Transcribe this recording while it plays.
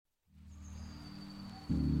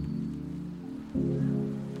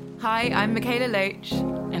Hi, I'm Michaela Loach.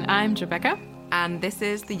 And I'm Rebecca. And this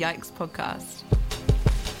is the Yikes Podcast.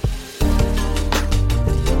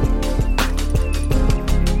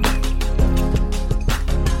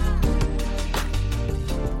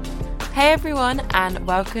 Hey everyone, and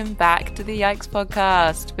welcome back to the Yikes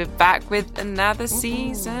Podcast. We're back with another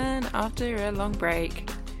season after a long break.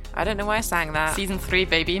 I don't know why I sang that. Season 3,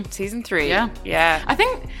 baby. Season 3. Yeah. I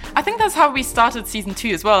think that's how we started season 2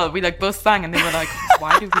 as well. We both sang and they were like,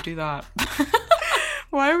 why did we do that?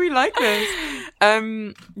 Why are we like this?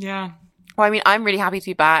 Yeah. Well, I mean, I'm really happy to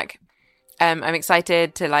be back. I'm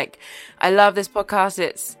excited to I love this podcast.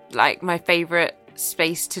 It's my favorite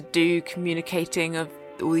space to do communicating of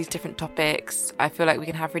all these different topics. I feel like we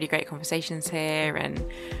can have really great conversations here and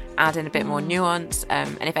add in a bit more nuance.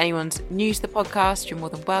 And if anyone's new to the podcast, you're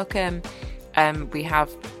more than welcome. We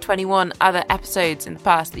have 21 other episodes in the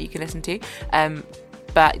past that you can listen to.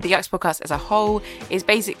 But the Yikes Podcast as a whole is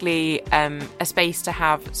basically a space to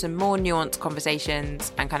have some more nuanced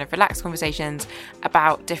conversations and kind of relaxed conversations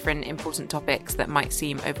about different important topics that might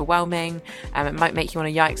seem overwhelming. It might make you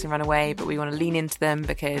want to yikes and run away, but we want to lean into them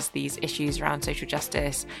because these issues around social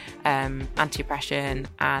justice, anti-oppression,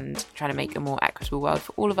 and trying to make a more equitable world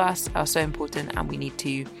for all of us are so important, and we need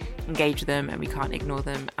to engage with them and we can't ignore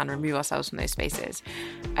them and remove ourselves from those spaces.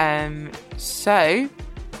 So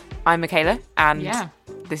I'm Michaela, and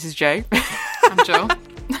this is Jo. I'm Jo.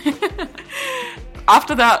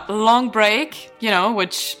 After that long break,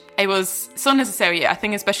 which it was so necessary, I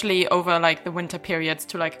think, especially over the winter periods,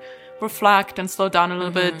 to reflect and slow down a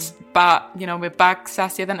little bit. But we're back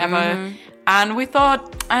sassier than ever, and we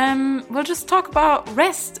thought we'll just talk about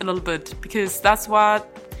rest a little bit because that's what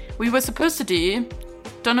we were supposed to do.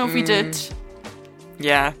 Don't know if we did.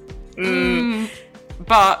 Yeah.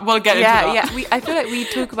 But we'll get into that. Yeah, I feel like we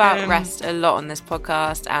talk about rest a lot on this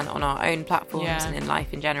podcast and on our own platforms and in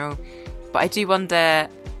life in general. But I do wonder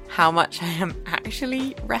how much I am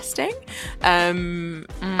actually resting. And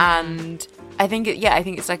I think,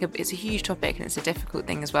 it's it's a huge topic and it's a difficult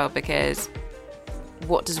thing as well, because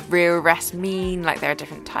what does real rest mean? There are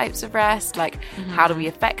different types of rest. How do we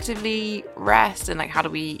effectively rest, and how do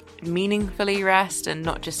we meaningfully rest and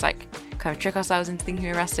not just kind of trick ourselves into thinking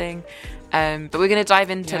we're resting? But we're going to dive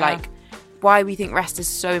into why we think rest is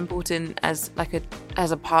so important as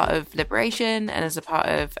a part of liberation and as a part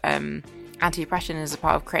of anti-oppression, as a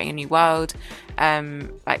part of creating a new world.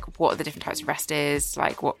 What the different types of rest is,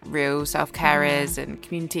 what real self-care is, and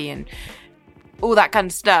community and all that kind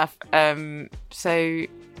of stuff. So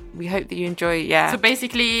we hope that you enjoy. So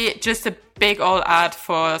basically, just a big old ad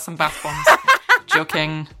for some bath bombs.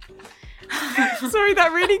 Joking. Sorry,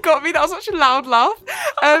 that really got me. That was such a loud laugh.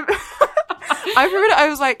 I remember I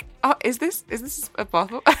was like, oh, is this a bath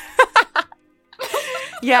bomb?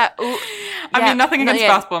 I mean, nothing against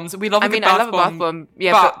bath bombs. We love a good bath bomb. I love a bath bomb.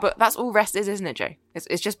 Yeah, but that's all rest is, isn't it, Jo?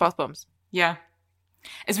 It's just bath bombs. Yeah.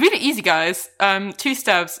 It's really easy, guys. 2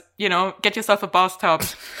 steps, get yourself a bathtub,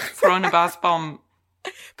 throw in a bath bomb.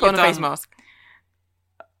 Put on a face mask.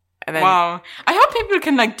 And then, wow. I hope people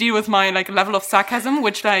can deal with my level of sarcasm,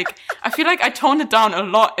 which I feel like I toned it down a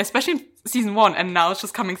lot, especially in season 1, and now it's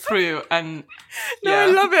just coming through. And no, I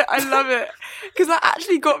love it because that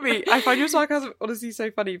actually got me. I find your sarcasm honestly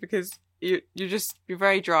so funny because you're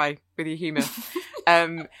very dry with your humour.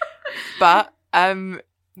 But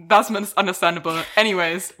that's understandable.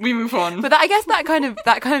 Anyways, we move on. But I guess that kind of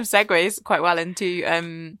segues quite well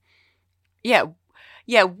into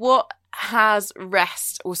what has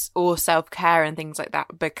rest or self-care and things like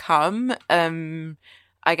that become,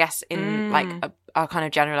 I guess, in our kind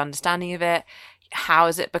of general understanding of it. How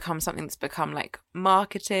has it become something that's become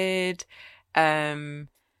marketed, and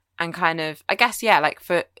kind of, I guess,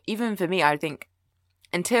 for me, I think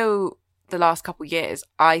until the last couple of years,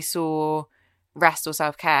 I saw rest or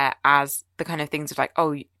self-care as the kind of things of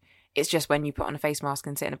it's just when you put on a face mask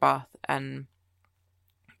and sit in a bath and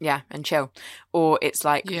chill, or it's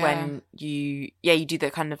when you do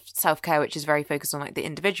the kind of self-care which is very focused on the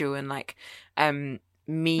individual and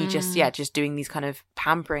just doing these kind of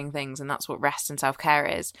pampering things, and that's what rest and self-care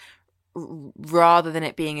is, rather than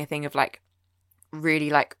it being a thing of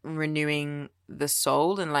really renewing the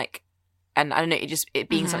soul and and I don't know, it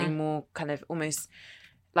being something more kind of almost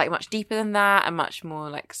much deeper than that and much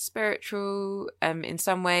more spiritual in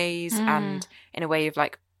some ways, and in a way of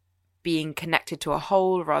being connected to a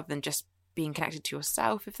whole rather than just being connected to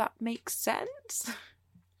yourself, if that makes sense.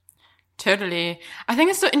 Totally. I think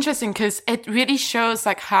it's so interesting because it really shows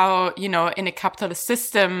how, in a capitalist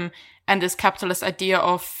system and this capitalist idea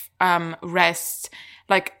of rest,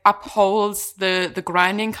 upholds the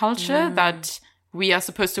grinding culture that we are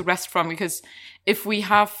supposed to rest from. Because if we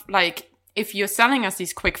have like, if you're selling us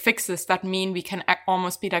these quick fixes, that mean we can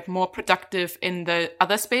almost be like more productive in the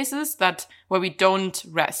other spaces that where we don't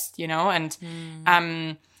rest, you know? And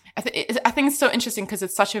I think it's so interesting because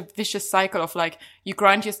it's such a vicious cycle of like you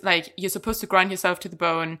grind your like you're supposed to grind yourself to the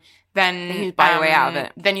bone, then you buy your way out of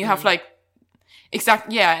it. Then you have like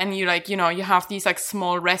and you like, you know, you have these like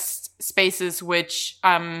small rest spaces which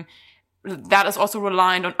that is also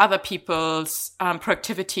reliant on other people's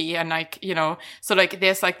productivity and like, you know, so like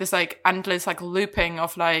there's like this like endless like looping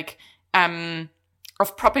of like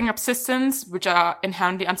of propping up systems which are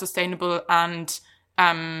inherently unsustainable and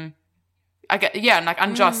and like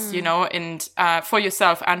unjust, you know, and for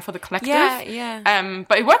yourself and for the collective.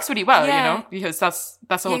 But it works really well, you know, because that's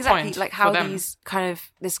the whole point. Like how these kind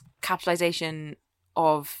of this capitalization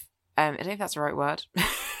of I don't know if that's the right word.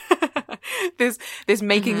 this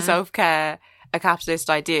making self-care a capitalist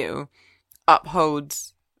ideal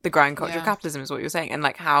upholds the grind culture of capitalism is what you're saying. And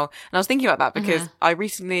like how, and I was thinking about that because I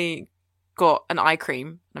recently got an eye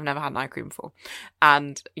cream. I've never had an eye cream before.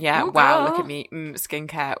 And Ooh, wow, look at me.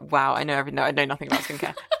 Skincare. Wow, I know everything. I know nothing about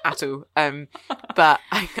skincare at all. But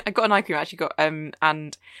I got an eye cream, I actually got, and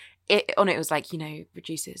on it was like, you know,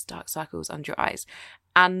 reduces dark circles under your eyes.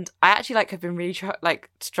 And I actually like have been really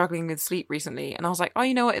struggling with sleep recently. And I was like, oh,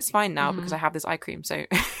 you know what? It's fine now because I have this eye cream. So,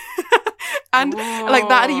 and like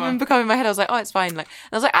that had even become in my head. I was like, oh, it's fine. Like,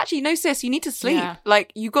 and I was like, actually, no, sis, you need to sleep. Yeah.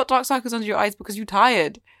 Like, you got dark circles under your eyes because you're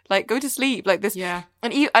tired. Like, go to sleep. Like this. Yeah.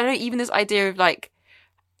 And I don't know, even this idea of like,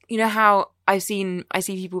 you know how I see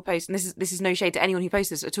people post, and this is no shade to anyone who posts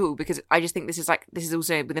this at all, because I just think this is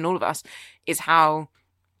also within all of us, is how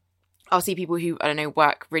I'll see people who, I don't know,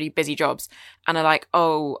 work really busy jobs and are like,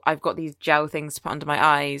 oh, I've got these gel things to put under my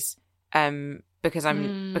eyes, because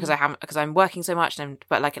I'm working so much,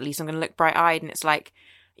 but like at least I'm going to look bright eyed. And it's like,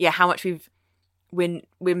 yeah, how much we're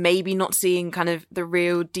maybe not seeing kind of the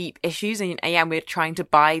real deep issues, and we're trying to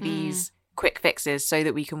buy these quick fixes so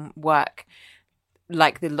that we can work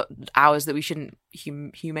like the hours that we shouldn't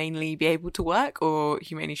humanely be able to work, or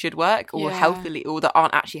humanely should work, or healthily, or that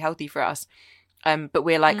aren't actually healthy for us. But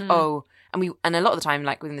we're like, oh, and a lot of the time,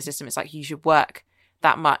 like within the system, it's like you should work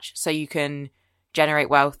that much so you can generate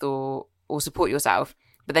wealth or support yourself.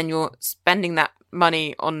 But then you're spending that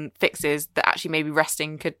money on fixes that actually maybe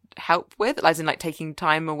resting could help with, as in like taking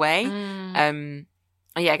time away. And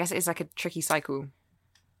I guess it's like a tricky cycle.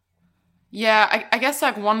 Yeah, I guess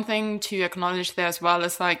like one thing to acknowledge there as well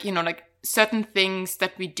is like, you know, like certain things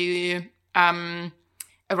that we do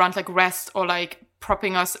around like rest, or like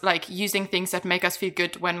propping us, like using things that make us feel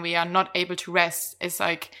good when we are not able to rest, is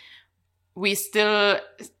like we still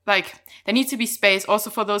like there needs to be space also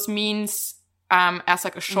for those means as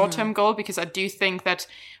like a short-term goal, because I do think that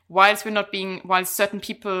whilst certain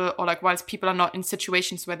people, or like whilst people are not in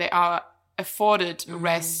situations where they are afforded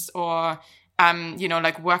rest, or you know,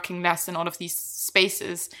 like working less in all of these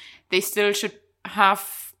spaces, they still should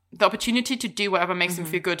have the opportunity to do whatever makes them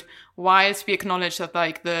feel good, whilst we acknowledge that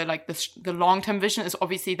like the long-term vision is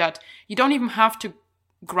obviously that you don't even have to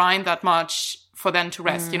grind that much for them to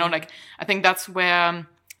rest. You know, like I think that's where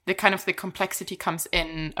the kind of the complexity comes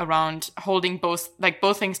in around holding both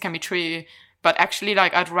things can be true, but actually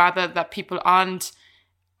like I'd rather that people aren't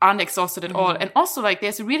exhausted at all. And also like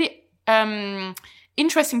there's a really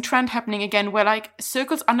interesting trend happening again where like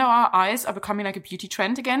circles under our eyes are becoming like a beauty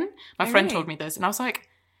trend again. My friend told me this, and I was like,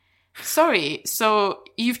 sorry, so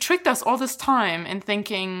you've tricked us all this time in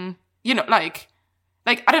thinking, you know, like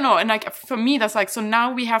I don't know, and like for me that's like, so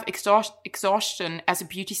now we have exhaustion as a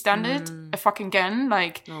beauty standard fucking again,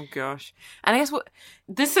 like, oh gosh. And I guess what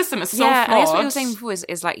this system is so flawed. And I guess what you were saying before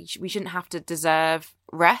is like we shouldn't have to deserve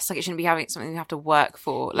rest, like it shouldn't be having something we have to work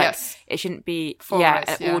for, like it shouldn't be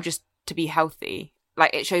rest, or just to be healthy.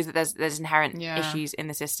 Like it shows that there's inherent issues in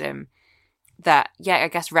the system that I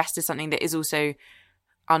guess rest is something that is also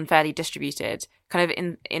unfairly distributed, kind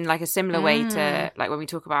of in like a similar way to like when we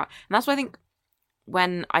talk about, and that's why I think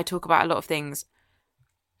when I talk about a lot of things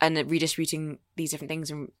and redistributing these different things,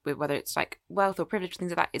 and whether it's like wealth or privilege,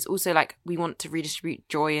 things like that, it's also like we want to redistribute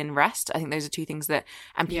joy and rest. I think those are two things that,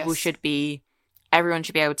 and people everyone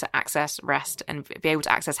should be able to access rest and be able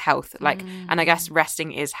to access health. Like, and I guess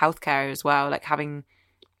resting is healthcare as well. Like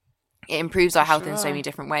it improves our health in so many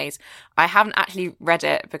different ways. I haven't actually read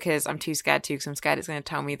it because I'm too scared to, because I'm scared it's going to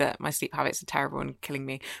tell me that my sleep habits are terrible and killing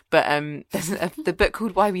me. But there's the book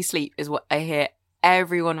called Why We Sleep is what I hear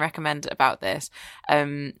everyone recommend about this,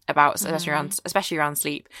 about especially around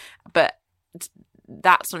sleep. But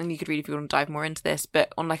that's something you could read if you want to dive more into this.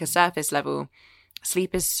 But on like a surface level,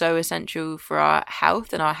 sleep is so essential for our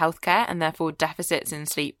health and our healthcare, and therefore deficits in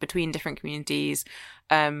sleep between different communities,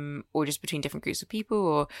 or just between different groups of people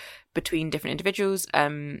or between different individuals,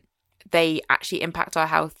 they actually impact our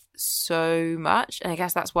health so much. And I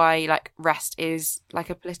guess that's why like rest is like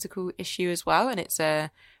a political issue as well, and it's an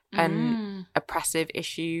oppressive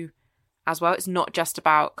issue as well. It's not just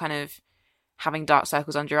about kind of having dark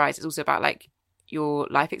circles under your eyes. It's also about like your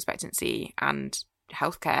life expectancy and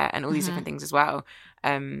healthcare and all these different things as well.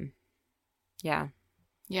 Yeah,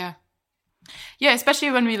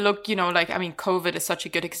 especially when we look, you know, like, I mean, COVID is such a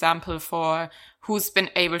good example for who's been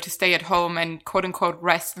able to stay at home and quote unquote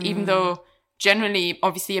rest, even though generally,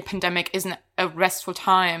 obviously, a pandemic isn't a restful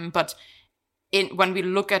time. But when we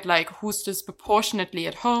look at like who's disproportionately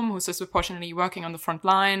at home, who's disproportionately working on the front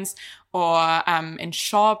lines or in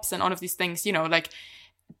shops and all of these things, you know, like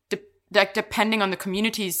depending on the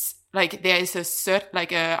communities, like there is a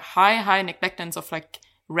high neglectance of like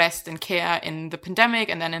rest and care in the pandemic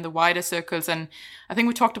and then in the wider circles. And I think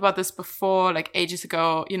we talked about this before, like ages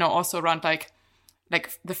ago, you know, also around like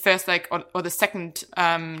the first like or the second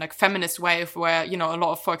like feminist wave where, you know, a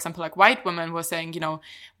lot of, for example, like white women were saying, you know,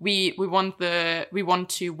 we want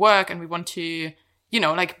to work and we want to, you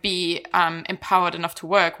know, like be empowered enough to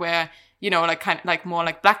work, where, you know, like kind of like more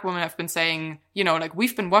like black women have been saying, you know, like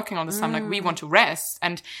we've been working all this time, like we want to rest.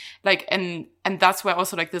 And like, and that's where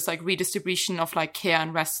also like this like redistribution of like care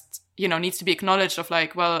and rest, you know, needs to be acknowledged of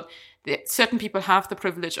like, well, certain people have the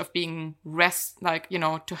privilege of being rest, like, you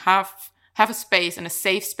know, to have a space and a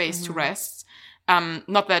safe space to rest.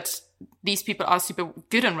 Not that these people are super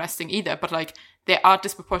good in resting either, but like there are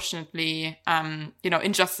disproportionately, you know,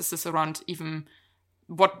 injustices around even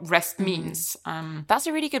what rest means. That's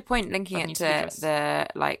a really good point, linking it to the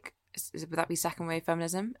like, would that be second wave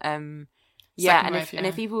feminism? And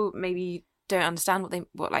if people maybe don't understand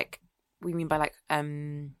what we mean by like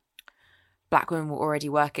black women were already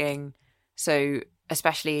working, so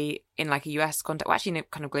especially in like a US context, well, actually in a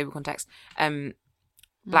kind of global context,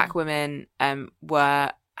 black women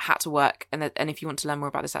had to work, and if you want to learn more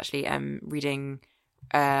about this, actually reading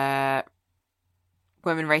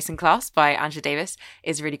Women, Race and Class by Angela Davis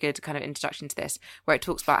is a really good kind of introduction to this, where it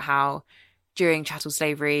talks about how during chattel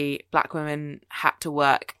slavery, black women had to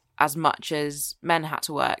work as much as men had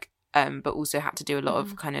to work, but also had to do a lot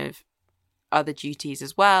of kind of other duties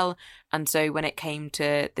as well. And so when it came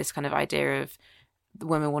to this kind of idea of the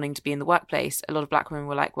women wanting to be in the workplace, a lot of black women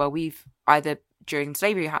were like, well, we've either during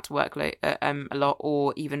slavery had to work a lot,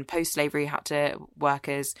 or even post-slavery had to work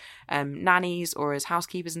as nannies or as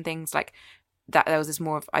housekeepers and things like that. There was this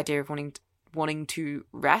more of idea of wanting to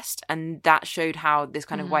rest, and that showed how this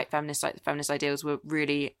kind of white feminist ideals were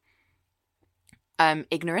really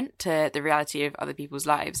ignorant to the reality of other people's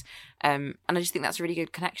lives. And I just think that's a really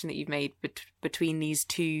good connection that you've made between these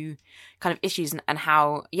two kind of issues, and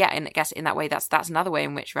how, and I guess in that way that's another way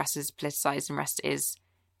in which rest is politicized, and rest is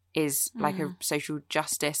like a social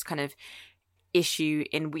justice kind of issue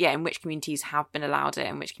in which communities have been allowed it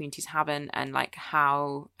and which communities haven't, and like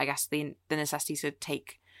how I guess the necessity to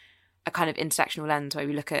take a kind of intersectional lens where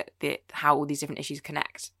we look at how all these different issues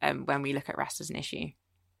connect when we look at rest as an issue.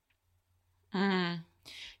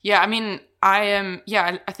 Yeah, I mean, I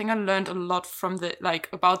think I learned a lot from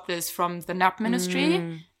about this from the NAP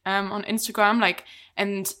ministry on Instagram, like,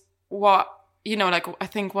 and what, you know, like, I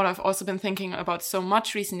think what I've also been thinking about so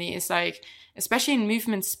much recently is like, especially in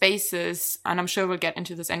movement spaces, and I'm sure we'll get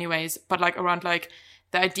into this anyways, but like around like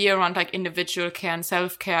the idea around like individual care and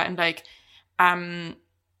self-care, and like,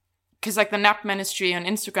 because like the NAP ministry on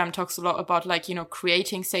Instagram talks a lot about like, you know,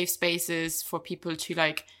 creating safe spaces for people to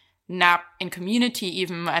like nap in community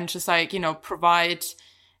even, and just like, you know, provide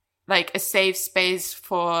like a safe space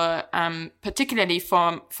for particularly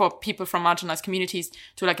for people from marginalized communities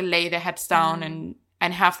to like lay their heads down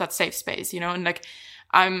and have that safe space, you know. And like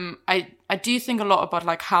I do think a lot about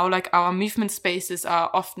like how like our movement spaces are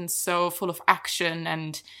often so full of action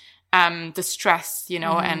and distress, you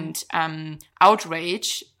know, and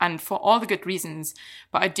outrage, and for all the good reasons.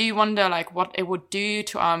 But I do wonder like what it would do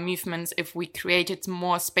to our movements if we created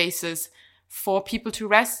more spaces for people to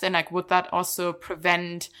rest, and like would that also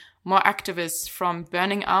prevent more activists from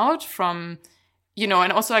burning out, from, you know,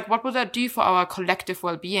 and also like what would that do for our collective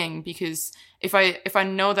well-being? Because if I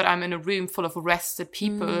know that I'm in a room full of rested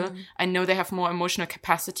people, I know they have more emotional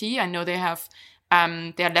capacity, I know they have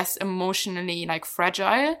they're less emotionally like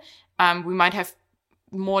fragile. We might have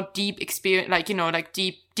more deep experience, like, you know, like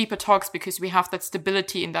deeper talks, because we have that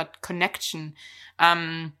stability in that connection.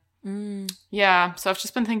 Yeah, so I've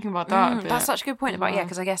just been thinking about that a bit. That's such a good point about,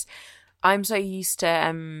 because I guess I'm so used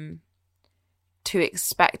to to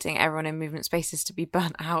expecting everyone in movement spaces to be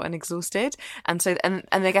burnt out and exhausted. And so, and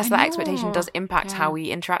I guess that expectation does impact how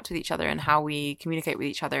we interact with each other and how we communicate with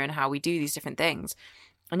each other and how we do these different things.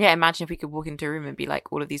 And yeah, imagine if we could walk into a room and be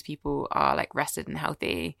like, all of these people are like rested and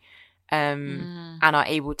healthy, and are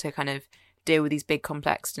able to kind of deal with these big,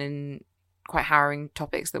 complex and quite harrowing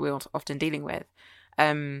topics that we're often dealing with.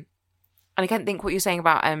 And I can't think what you're saying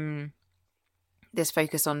about this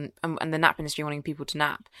focus on and the nap industry wanting people to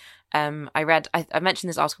nap. I mentioned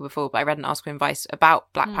this article before, but I read an article in Vice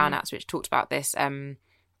about Black Power naps, which talked about this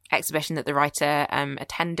exhibition that the writer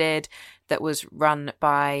attended that was run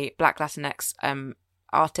by Black Latinx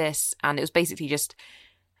artists, and it was basically just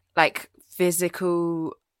like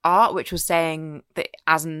physical art, which was saying that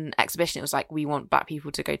as an exhibition, it was like, we want Black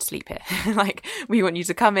people to go to sleep here. Like, we want you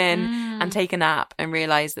to come in and take a nap and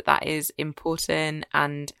realize that that is important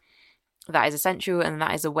and that is essential, and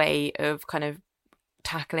that is a way of kind of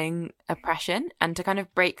tackling oppression. And to kind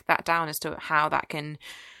of break that down as to how that can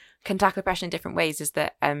tackle oppression in different ways is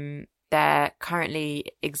that there currently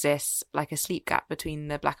exists like a sleep gap between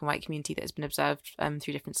the Black and white community that has been observed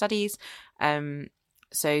through different studies.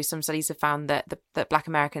 So some studies have found that that Black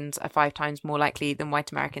Americans are 5 times more likely than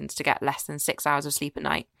white Americans to get less than 6 hours of sleep a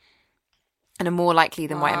night, and are more likely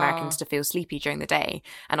than white Americans to feel sleepy during the day,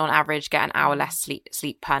 and on average get an hour less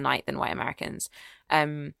sleep per night than white Americans.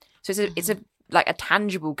 So it's a like a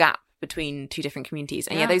tangible gap between two different communities.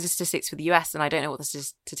 And those are statistics for the US, and I don't know what the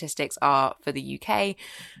statistics are for the UK.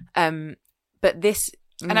 But this...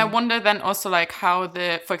 And I wonder then also like how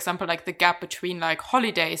for example, like the gap between like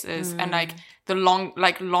holidays is and like the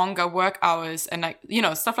longer work hours and like, you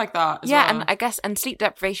know, stuff like that as well. And I guess, and sleep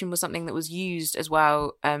deprivation was something that was used as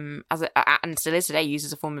well and still is today, used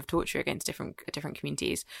as a form of torture against different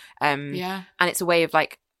communities. And it's a way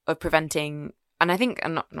of preventing, and I think,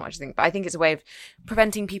 and not much think, but I think it's a way of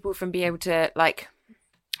preventing people from being able to like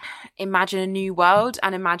imagine a new world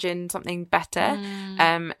and imagine something better.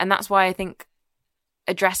 And that's why I think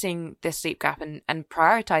addressing this sleep gap and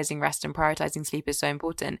prioritizing rest and prioritizing sleep is so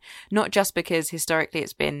important, not just because historically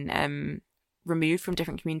it's been removed from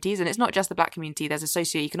different communities, and it's not just the Black community. There's a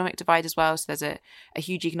socioeconomic divide as well, so there's a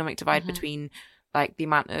huge economic divide between like the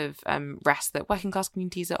amount of rest that working class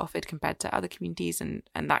communities are offered compared to other communities, and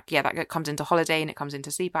that comes into holiday and it comes into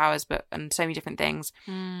sleep hours, and so many different things.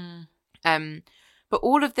 But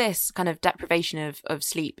all of this kind of deprivation of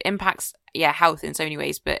sleep impacts health in so many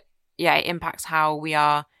ways, but it impacts how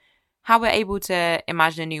we're able to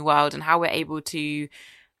imagine a new world and how we're able to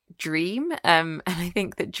dream. And I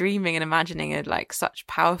think that dreaming and imagining are like such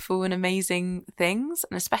powerful and amazing things,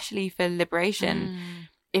 and especially for liberation.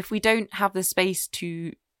 If we don't have the space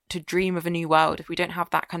to dream of a new world, if we don't have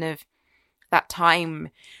that kind of that time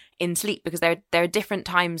in sleep, because there are different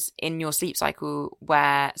times in your sleep cycle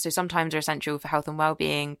so sometimes are essential for health and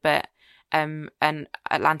well-being, but an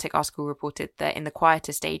Atlantic article reported that in the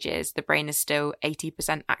quieter stages, the brain is still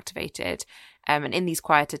 80% activated. And in these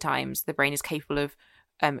quieter times, the brain is capable of,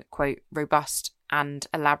 quote, robust and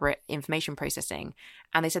elaborate information processing.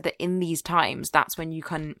 And they said that in these times, that's when you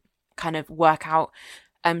can kind of work out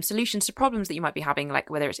solutions to problems that you might be having, like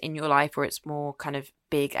whether it's in your life or it's more kind of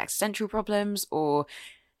big existential problems, or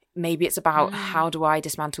maybe it's about how do I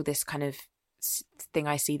dismantle this kind of thing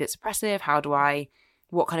I see that's oppressive?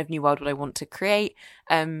 What kind of new world would I want to create?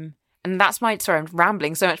 And that's I'm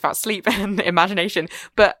rambling so much about sleep and imagination.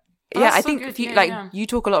 But I think you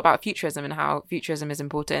talk a lot about futurism and how futurism is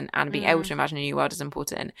important, and being able to imagine a new world is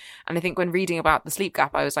important. And I think when reading about the sleep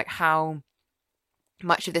gap, I was like, how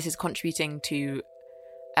much of this is contributing to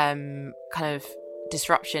kind of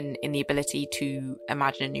disruption in the ability to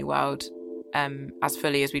imagine a new world as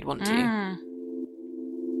fully as we'd want to.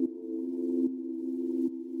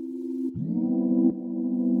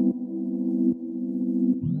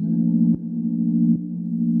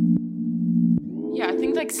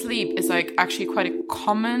 Sleep is like actually quite a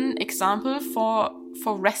common example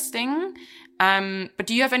for resting, but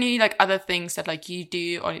do you have any like other things that like you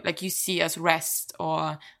do or like you see as rest,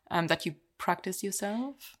 or that you practice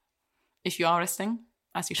yourself if you are resting,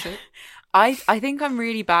 as you should? I think I'm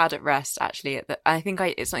really bad at rest, actually. I think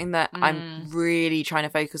it's something that I'm really trying to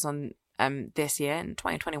focus on this year in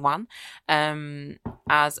 2021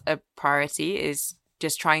 as a priority, is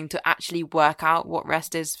just trying to actually work out what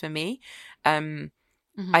rest is for me.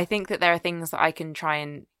 I think that there are things that I can try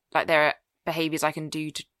and, like, there are behaviors I can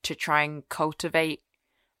do to try and cultivate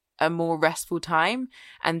a more restful time,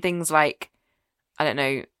 and things like, I don't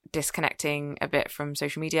know, disconnecting a bit from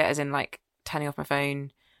social media, as in like turning off my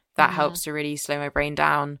phone. That helps to really slow my brain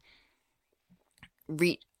down.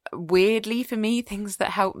 Weirdly for me, things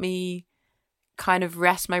that help me kind of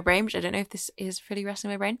rest my brain, which I don't know if this is really resting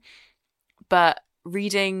my brain, but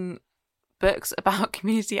reading books about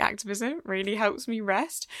community activism really helps me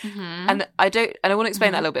rest. And I want to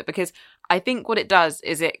explain that a little bit, because I think what it does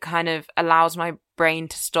is it kind of allows my brain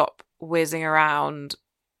to stop whizzing around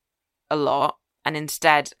a lot and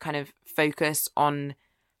instead kind of focus on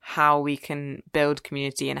how we can build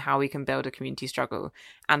community and how we can build a community struggle.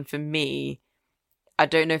 And for me, I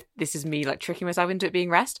don't know if this is me like tricking myself into it being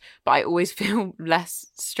rest, but I always feel less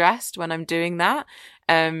stressed when I'm doing that.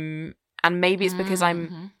 And maybe it's because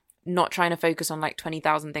I'm not trying to focus on like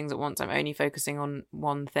 20,000 things at once. I'm only focusing on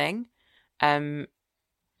one thing. But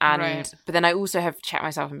then I also have checked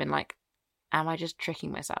myself and been like, am I just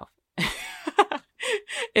tricking myself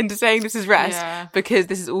into saying this is rest? Yeah. Because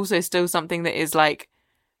this is also still something that is like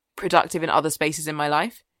productive in other spaces in my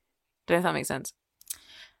life. Don't know if that makes sense.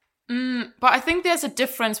 But I think there's a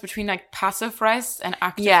difference between like passive rest and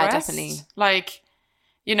active rest. Yeah, definitely. Like,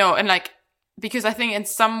 you know, and like, because I think in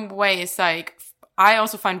some ways, like, I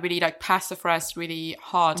also find really like passive rest really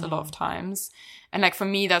hard a lot of times. And like, for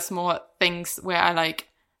me, that's more things where I like,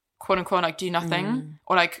 quote unquote, like do nothing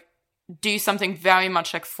or like do something very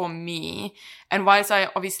much like for me. And whilst I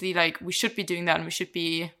obviously like, we should be doing that and we should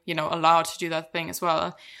be, you know, allowed to do that thing as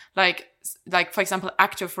well. Like for example,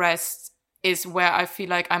 active rest is where I feel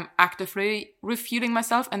like I'm actively refueling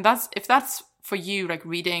myself. And if that's for you, like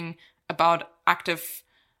reading about active,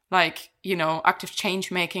 like, you know, active change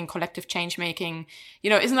making, collective change making, you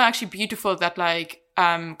know, isn't that actually beautiful that like,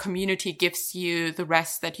 community gives you the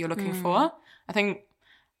rest that you're looking for? I think,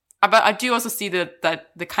 but I do also see that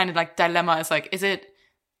the kind of like dilemma is like, is it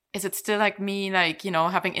still like me, like, you know,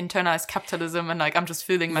 having internalized capitalism and like, I'm just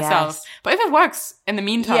fooling myself. Yes. But if it works in the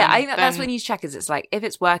meantime. Yeah, I think that's what you need to check is it's like, if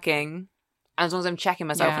it's working, as long as I'm checking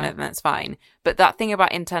myself on it, then that's fine. But that thing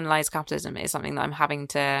about internalized capitalism is something that I'm having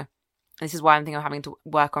to, this is why I'm having to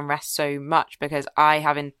work on rest so much, because I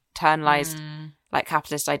have internalized like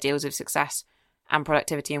capitalist ideals of success and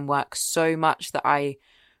productivity and work so much that I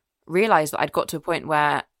realized that I'd got to a point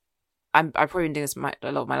where I've probably been doing this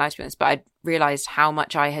a lot of my life, to be honest, but I realized how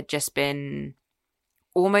much I had just been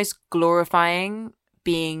almost glorifying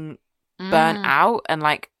being burnt out and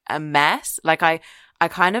like a mess. Like I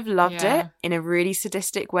kind of loved it in a really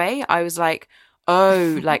sadistic way. I was like,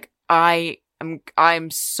 oh, like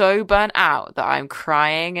I'm so burnt out that I'm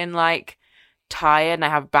crying and like tired and I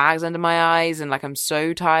have bags under my eyes and like I'm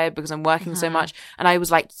so tired because I'm working so much. And I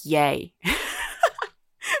was like, yay.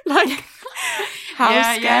 Like, how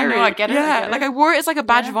scary. Yeah, no, I get it. Yeah, like I wore it as like a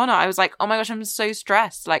badge of honor. I was like, oh my gosh, I'm so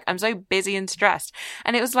stressed. Like I'm so busy and stressed.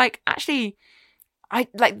 And it was like, actually, I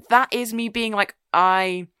like that is me being like,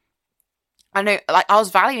 I know, like I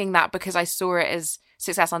was valuing that because I saw it as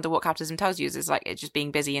success under what capitalism tells you is like it's just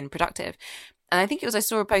being busy and productive. And I think it was, I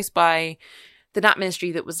saw a post by the Nat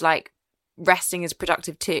Ministry that was like, resting is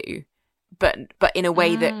productive too, but in a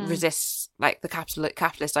way that resists like the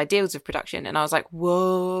capitalist ideals of production. And I was like,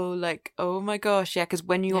 whoa, like, oh my gosh, yeah, because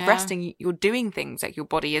when you're resting, you're doing things, like your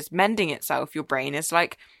body is mending itself, your brain is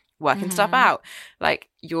like working stuff out, like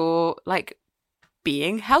you're like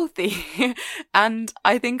being healthy. And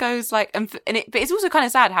I think I was like, but it's also kind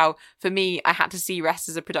of sad how for me I had to see rest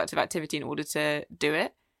as a productive activity in order to do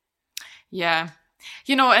it. Yeah.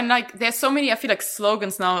 You know, and like there's so many, I feel like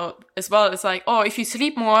slogans now as well. It's like, oh, if you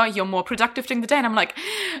sleep more, you're more productive during the day. And I'm like,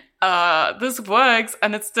 this works.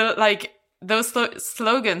 And it's still like, those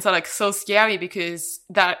slogans are like so scary because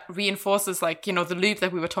that reinforces like, you know, the loop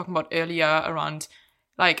that we were talking about earlier around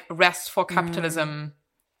like rest for capitalism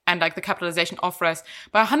and like the capitalization of rest.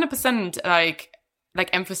 But 100% like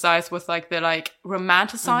emphasize with like the like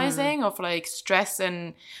romanticizing of like stress.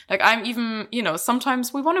 And like I'm even, you know,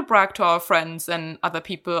 sometimes we want to brag to our friends and other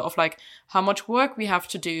people of like how much work we have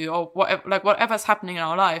to do or whatever, like whatever's happening in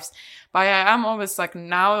our lives. But I am always like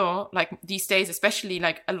now, like these days, especially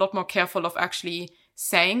like a lot more careful of actually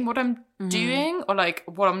saying what I'm doing or like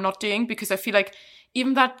what I'm not doing, because I feel like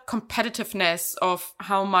even that competitiveness of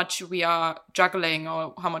how much we are juggling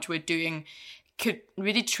or how much we're doing could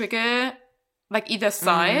really trigger like either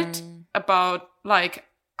side about like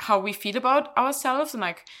how we feel about ourselves. And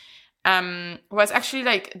like, whereas actually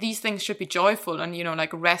like these things should be joyful and, you know,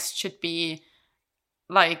 like rest should be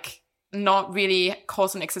like not really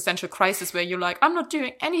cause an existential crisis where you're like, I'm not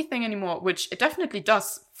doing anything anymore, which it definitely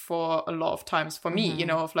does for a lot of times for me, you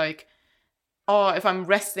know, of like, oh, if I'm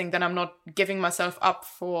resting, then I'm not giving myself up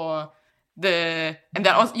for and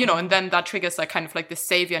then also, you know, and then that triggers like kind of like the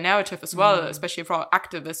savior narrative as well, especially for our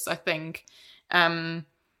activists, I think.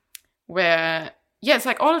 Where it's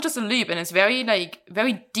like all just a loop and it's very like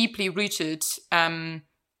very deeply rooted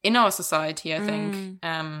in our society, I think.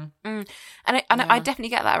 And I definitely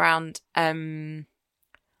get that around.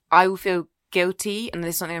 I will feel guilty, and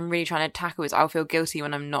this is something I'm really trying to tackle. Is I'll feel guilty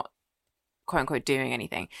when I'm not, quote unquote, doing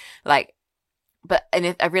anything. Like,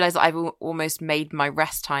 I realize that I've almost made my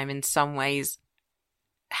rest time in some ways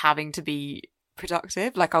having to be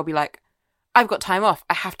productive. Like, I'll be like, I've got time off.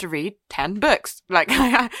 I have to read 10 books. Like,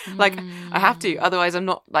 I have to. Otherwise, I'm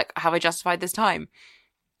not, like, have I justified this time?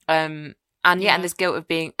 And this guilt of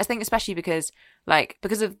being, I think, especially because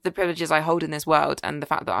of the privileges I hold in this world and the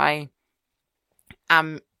fact that I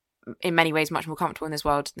am in many ways much more comfortable in this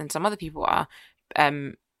world than some other people are,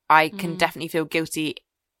 I can definitely feel guilty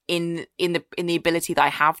in the ability that I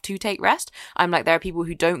have to take rest. I'm like, there are people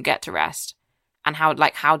who don't get to rest. And how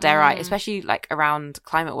dare I, especially like around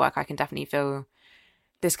climate work, I can definitely feel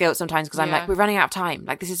this guilt sometimes because I'm like, we're running out of time.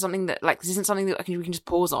 Like, this isn't something that we can just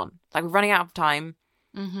pause on. Like, we're running out of time.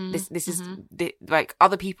 This is like,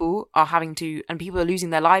 other people are having to, and people are losing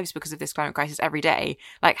their lives because of this climate crisis every day.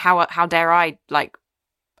 Like, how dare I, like,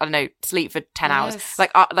 I don't know, sleep for 10 hours? Like,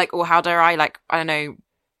 or how dare I, like, I don't know,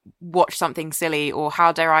 watch something silly, or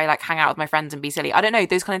how dare I, like, hang out with my friends and be silly? I don't know.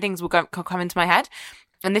 Those kind of things will come into my head.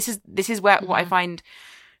 And this is where what I find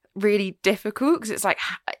really difficult, because it's like,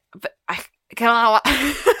 but I can't.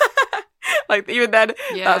 Like, even then,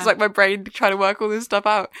 that's like my brain trying to work all this stuff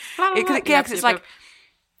out. Because it's like,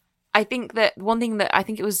 I think that one thing that I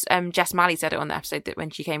think it was Jess Malley said it on the episode that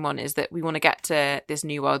when she came on, is that we want to get to this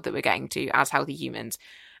new world that we're getting to as healthy humans.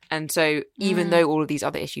 And so even though all of these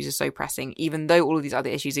other issues are so pressing, even though all of these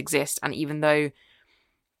other issues exist, and even though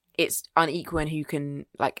it's unequal in who can,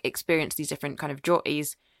 like, experience these different kind of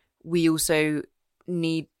joys, we also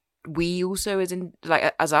as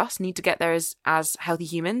us need to get there as healthy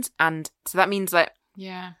humans. And so that means that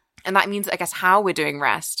and that means, I guess, how we're doing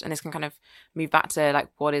rest, and this can kind of move back to, like,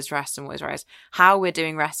 what is rest and what is rest, how we're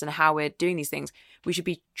doing rest and how we're doing these things. We should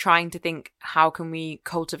be trying to think, how can we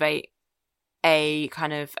cultivate a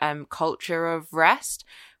kind of culture of rest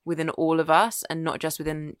within all of us, and not just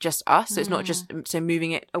within just us. So it's not just, so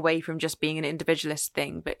moving it away from just being an individualist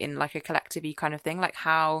thing, but in, like, a collective-y kind of thing. Like,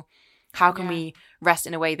 how can we rest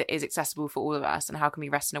in a way that is accessible for all of us, and how can we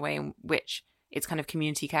rest in a way in which it's kind of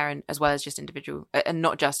community care, and as well as just individual, and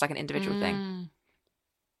not just like an individual thing.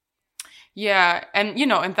 Yeah, and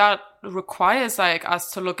and that requires, like,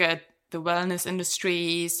 us to look at the wellness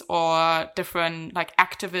industries, or different, like,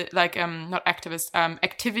 activities,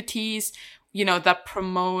 that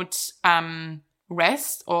promote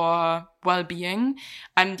rest or well-being,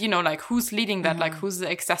 and like, who's leading that, like, who's it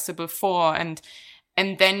accessible for, and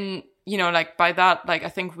then like, by that, like, I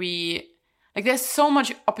think there's so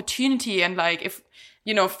much opportunity, and, like, if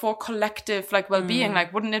for collective, like, well-being,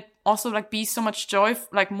 like, wouldn't it also, like, be so much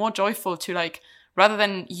more joyful to, like, rather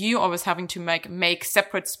than you always having to make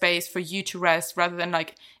separate space for you to rest, rather than,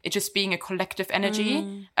 like, it just being a collective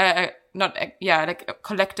energy, like a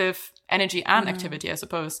collective energy and activity, I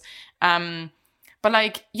suppose. But,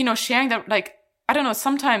 like, sharing that, like, I don't know,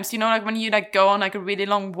 sometimes, like, when you, like, go on, like, a really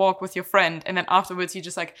long walk with your friend, and then afterwards you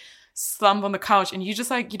just, like, slump on the couch, and you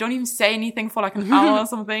just, like, you don't even say anything for, like, an hour or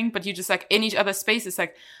something, but you just, like, in each other's spaces.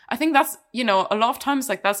 Like, I think that's, a lot of times,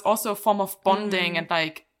 like, that's also a form of bonding and,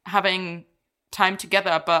 like, having time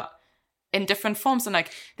together, but in different forms. And,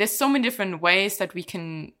 like, there's so many different ways that we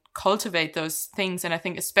can cultivate those things. And I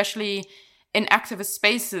think especially in activist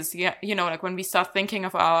spaces, like, when we start thinking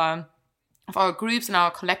of our groups and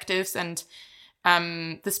our collectives and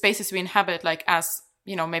the spaces we inhabit, like, as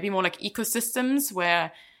maybe more like ecosystems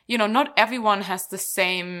where not everyone has the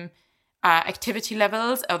same activity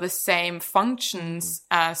levels or the same functions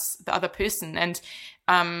as the other person. And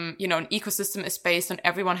an ecosystem is based on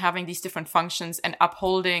everyone having these different functions and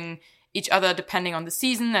upholding each other depending on the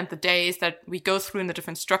season and the days that we go through, and the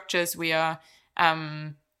different structures we are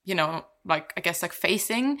like, I guess, like,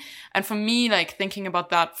 facing. And for me, like, thinking about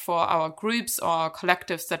that for our groups or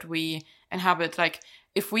collectives that we inhabit, like,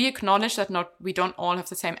 if we acknowledge that we don't all have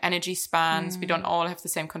the same energy spans, we don't all have the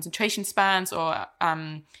same concentration spans, or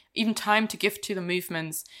even time to give to the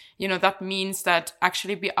movements, that means that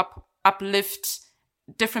actually we uplift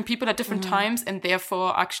different people at different times, and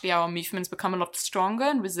therefore actually our movements become a lot stronger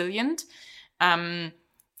and resilient,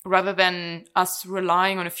 rather than us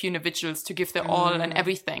relying on a few individuals to give their all and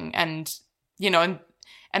everything. And and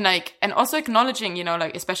also acknowledging,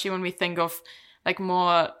 like, especially when we think of, like,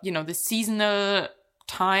 more, the seasonal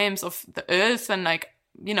times of the earth, and, like,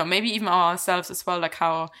 maybe even ourselves as well, like,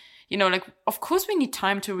 how, like, of course we need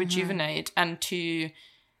time to rejuvenate and to,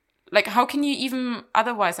 like, how can you even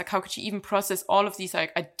otherwise, like, how could you even process all of these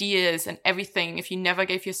like ideas and everything if you never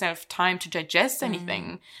gave yourself time to digest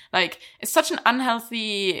anything? Like, it's such an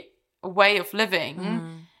unhealthy way of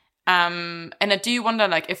living. And I do wonder,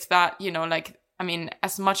 like, if that, you know, like, I mean,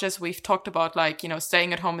 as much as we've talked about, like, you know,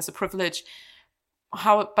 staying at home is a privilege,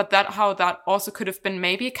 how that also could have been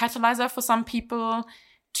maybe a catalyzer for some people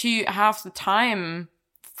to have the time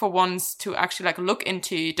for once to actually like look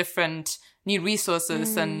into different new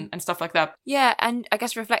resources and stuff like that. Yeah, and I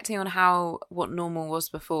guess reflecting on what normal was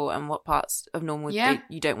before and what parts of normal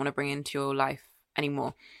you don't want to bring into your life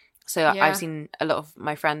anymore. So I've seen a lot of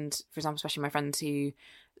my friends, for example, especially my friends who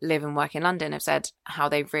live and work in London, have said how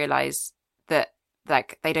they've realised that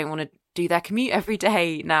like they don't want to do their commute every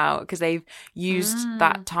day now because they've used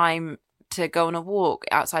that time to go on a walk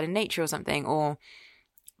outside in nature or something, or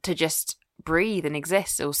to just breathe and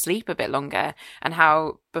exist or sleep a bit longer. And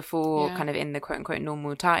how before kind of in the quote unquote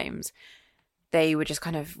normal times they were just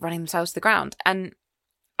kind of running themselves to the ground. And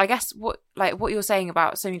I guess what you're saying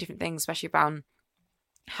about so many different things, especially around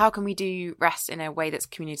how can we do rest in a way that's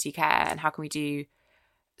community care, and how can we do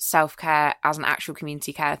self-care as an actual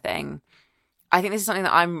community care thing. I think this is something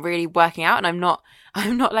that I'm really working out, and I'm not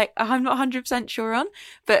 100% sure on.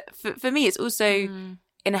 But for me, it's also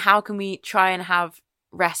in how can we try and have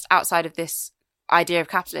rest outside of this idea of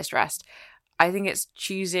capitalist rest. I think it's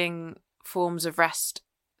choosing forms of rest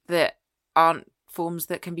that aren't forms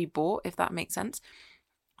that can be bought, if that makes sense.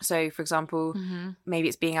 So, for example, maybe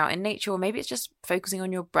it's being out in nature, or maybe it's just focusing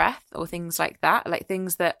on your breath or things like that, like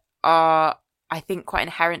things that are, I think, quite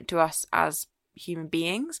inherent to us as human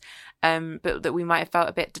beings, but that we might have felt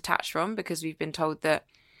a bit detached from because we've been told that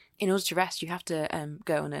in order to rest you have to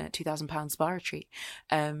go on a £2,000 spa retreat,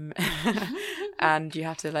 and you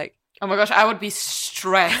have to like, oh my gosh, I would be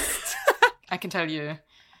stressed. I can tell you.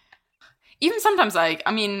 Even sometimes, like,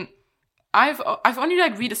 I mean, I've only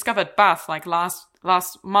like rediscovered bath like last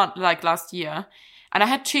month, like last year, and I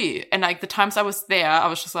had two, and like the times I was there I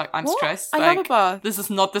was just like, I'm stressed. I like, love a bath. This is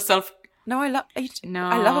not the self. No, I love a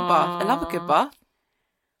bath. I love a good bath.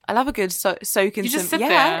 I love a good soak in. You just some, sit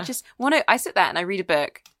there. I sit there and I read a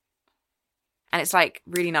book, and it's like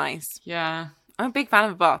really nice. Yeah, I'm a big fan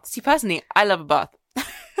of a bath. See, personally, I love a bath.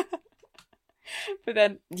 But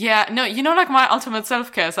then, yeah, no, you know, like my ultimate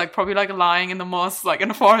self-care is like probably like lying in the moss, like in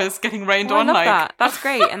the forest, getting rained on. I love like that. That's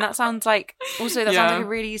great, and that sounds like sounds like a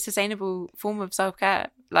really sustainable form of self-care.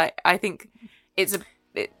 Like, I think it's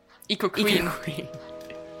eco queen.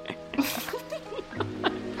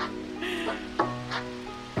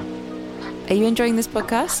 Are you enjoying this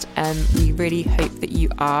podcast? We really hope that you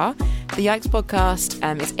are. The Yikes podcast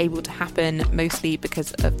is able to happen mostly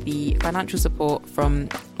because of the financial support from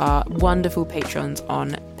our wonderful patrons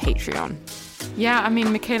on Patreon. Yeah, I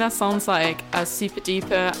mean, Michaela sounds like a super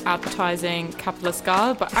duper advertising capitalist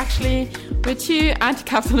girl, but actually we're two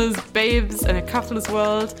anti-capitalist babes in a capitalist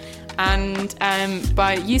world. And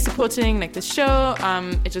by you supporting like the show,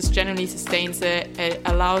 it just generally sustains it. It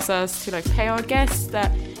allows us to like pay our guests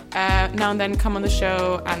that now and then come on the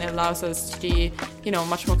show, and it allows us to do, you know,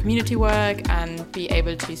 much more community work and be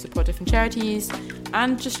able to support different charities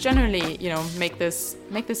and just generally, you know, make this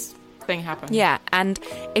thing happen. Yeah, and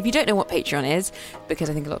if you don't know what Patreon is, because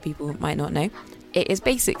I think a lot of people might not know, it is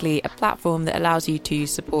basically a platform that allows you to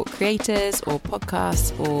support creators or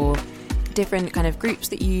podcasts or different kind of groups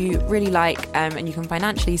that you really like, and you can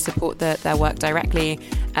financially support their work directly,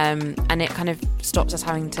 and it kind of stops us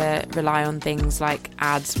having to rely on things like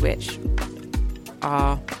ads, which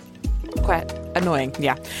are quite annoying.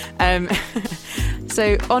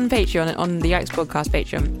 So on Patreon and on the Yikes podcast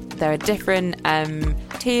Patreon, there are different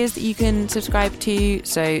tiers that you can subscribe to.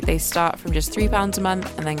 So they start from just £3 a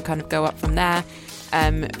month and then kind of go up from there.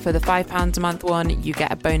 For the £5 a month one, you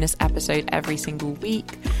get a bonus episode every single week,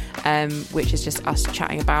 which is just us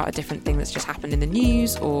chatting about a different thing that's just happened in the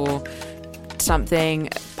news or something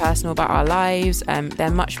personal about our lives.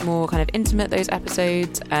 They're much more kind of intimate, those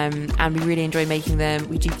episodes, and we really enjoy making them.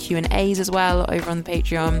 We do Q&As as well over on the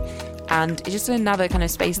Patreon, and it's just another kind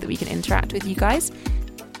of space that we can interact with you guys.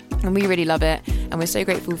 And we really love it, and we're so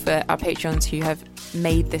grateful for our patrons who have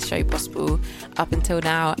made this show possible up until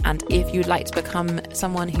now. And if you'd like to become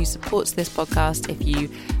someone who supports this podcast, if you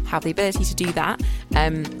have the ability to do that,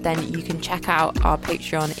 then you can check out our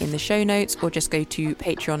Patreon in the show notes, or just go to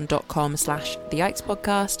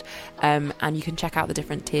patreon.com/theyikespodcast, and you can check out the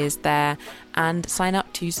different tiers there and sign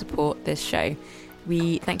up to support this show.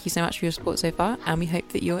 We thank you so much for your support so far, and we hope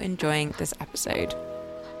that you're enjoying this episode.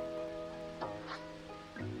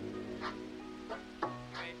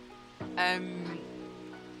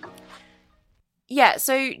 Yeah,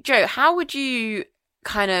 so Joe, how would you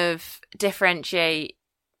kind of differentiate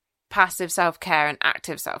passive self-care and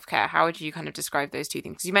active self-care? How would you kind of describe those two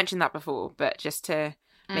things? Because you mentioned that before, but just to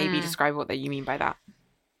maybe describe what you mean by that.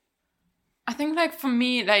 I think like for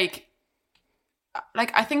me, like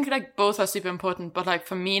I think like both are super important, but like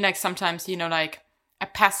for me, like sometimes, you know, like a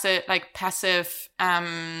passive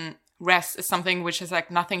rest is something which has like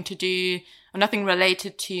nothing to do or nothing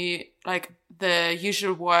related to like the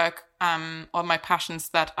usual work or my passions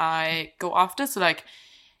that I go after. So like,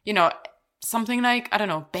 you know, something like, I don't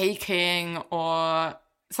know, baking or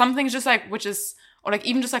something just like, which is, or like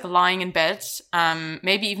even just like lying in bed,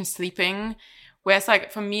 maybe even sleeping. Whereas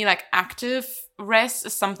like for me, like active rest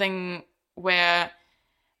is something where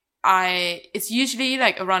it's usually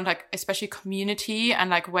like around like especially community and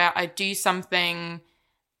like where I do something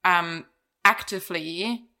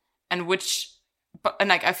actively and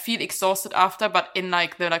like I feel exhausted after, but in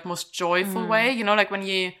like the like most joyful way, you know, like when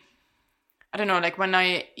I don't know, like when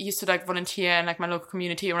I used to like volunteer in like my local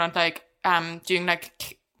community around like doing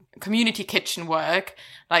like community kitchen work,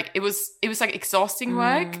 like it was like exhausting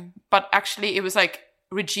work, but actually it was like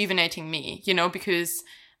rejuvenating me, you know, because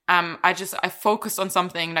I focused on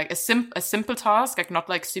something like a simple task, like not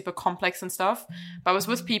like super complex and stuff, but I was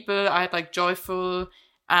with people, I had like joyful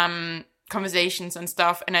conversations and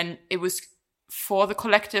stuff, and then it was for the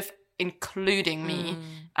collective, including me,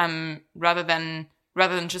 rather than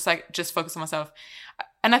just focus on myself.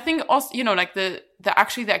 And I think also, you know, like the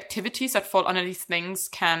activities that fall under these things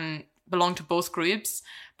can belong to both groups.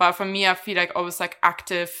 But for me, I feel like always like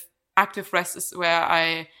active rest is where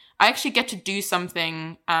I actually get to do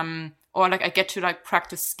something, or like I get to like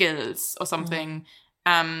practice skills or something,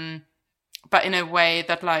 but in a way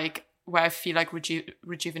that like where I feel like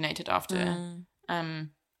rejuvenated after.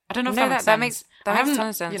 I don't know if that makes sense. That makes a ton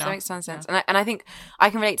of sense. You know, that makes a ton of sense. And I think I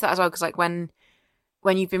can relate to that as well, because like when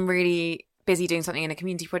you've been really busy doing something in a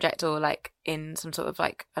community project or like in some sort of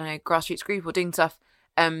like, I don't know, grassroots group or doing stuff,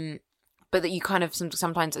 but that you kind of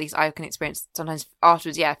sometimes, at least I can experience sometimes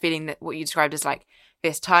afterwards, feeling that what you described as like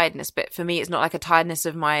this tiredness. But for me, it's not like a tiredness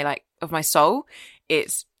of my soul.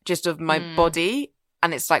 It's just of my body,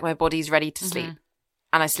 and it's like my body's ready to sleep,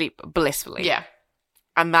 and I sleep blissfully. Yeah.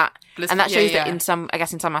 And that shows that in some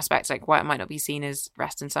aspects, like why it might not be seen as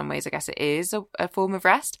rest in some ways, I guess it is a form of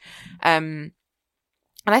rest. And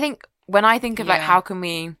I think when I think of like how can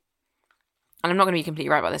we, and I'm not going to be completely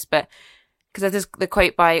right about this, but because there's the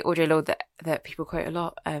quote by Audre Lorde that people quote a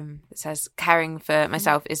lot, that says, "Caring for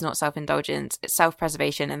myself is not self-indulgence, it's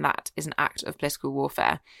self-preservation, and that is an act of political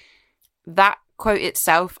warfare." That quote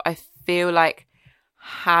itself, I feel like,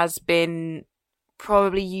 has been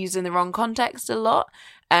probably used in the wrong context a lot,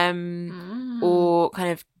 or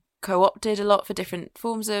kind of co-opted a lot for different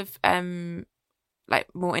forms of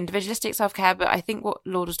like more individualistic self-care. But I think what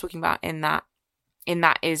Lorde was talking about in that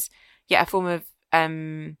is a form of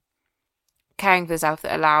caring for the self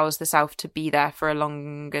that allows the self to be there for a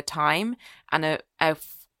longer time, and a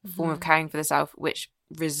form of caring for the self which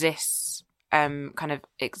resists kind of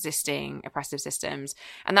existing oppressive systems.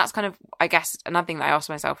 And that's kind of, I guess, another thing that I ask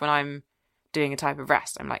myself when I'm doing a type of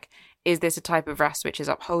rest. I'm like, is this a type of rest which is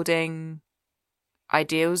upholding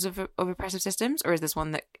ideals of oppressive systems, or is this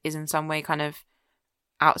one that is in some way kind of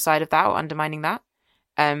outside of that or undermining that?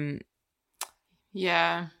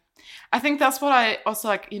 Yeah, I think that's what I also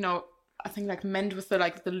like, you know, I think like meant with the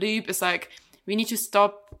loop is like, we need to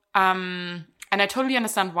stop, and I totally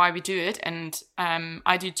understand why we do it, and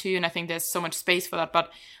I do too, and I think there's so much space for that,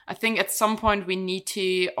 but I think at some point we need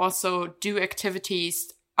to also do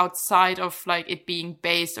activities outside of like it being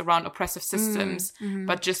based around oppressive systems,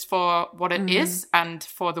 but just for what it is and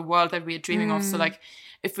for the world that we are dreaming of. So like,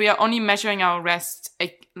 if we are only measuring our rest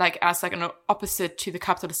like as like an opposite to the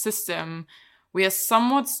capitalist system, we are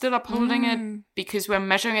somewhat still upholding it, because we're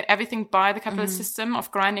measuring it everything by the capitalist system of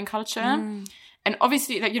grinding culture. And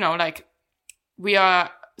obviously, like, you know, like we are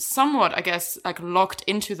somewhat, I guess, like locked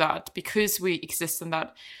into that because we exist in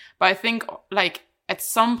that. But I think like at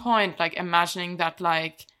some point, like imagining that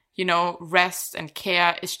like, you know, rest and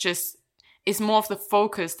care is more of the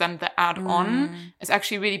focus than the add-on. It's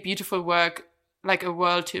actually really beautiful work, like a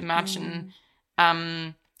world to imagine,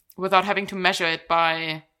 without having to measure it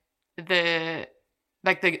by the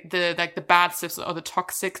bad stuff or the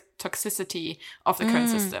toxicity of the current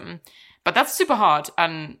system. But that's super hard,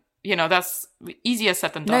 and you know, that's easier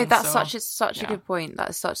said than done. No, that's such a good point. That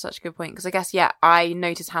is such a good point, because I guess I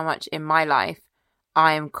notice how much in my life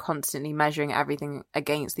I am constantly measuring everything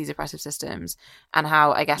against these oppressive systems, and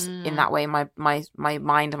how I guess in that way my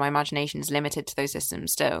mind and my imagination is limited to those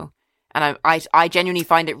systems still, and I genuinely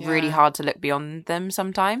find it really hard to look beyond them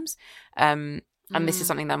sometimes. And this is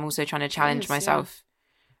something that I'm also trying to challenge myself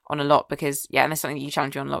on a lot, because and there's something that you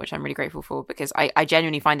challenge me on a lot, which I'm really grateful for, because I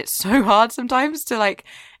genuinely find it so hard sometimes to like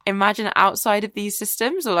imagine outside of these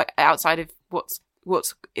systems, or like outside of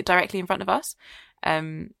what's directly in front of us,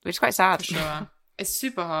 which is quite sad. For sure. It's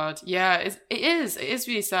super hard. Yeah, it is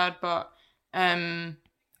really sad, but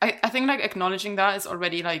I think like acknowledging that is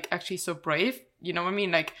already like actually so brave, you know what I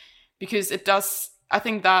mean? Like, because it does, I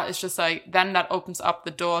think that is just like, then that opens up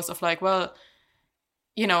the doors of like, well,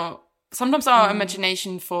 you know, sometimes our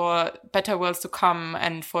imagination for better worlds to come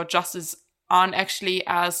and for justice aren't actually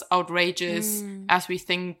as outrageous as we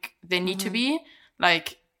think they need to be.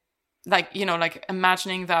 Like, you know, like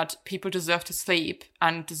imagining that people deserve to sleep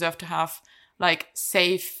and deserve to have like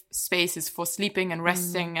safe spaces for sleeping and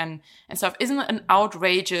resting and stuff isn't an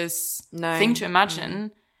outrageous thing to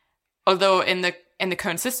imagine. Although in the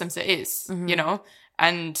current systems it is, you know?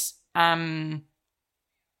 And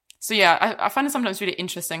so yeah, I find it sometimes really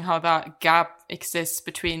interesting how that gap exists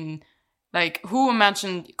between like who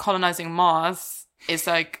imagined colonizing Mars is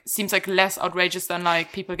like seems like less outrageous than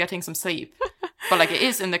like people getting some sleep. But like it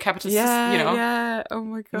is in the capitalist system, you know? Yeah. Oh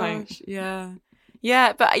my gosh. Like,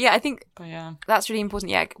 yeah, but I think that's really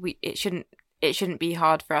important. Yeah, it shouldn't be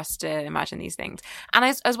hard for us to imagine these things. And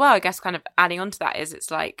as well, I guess kind of adding on to that is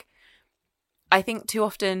it's like, I think too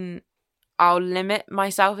often I'll limit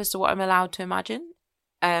myself as to what I'm allowed to imagine.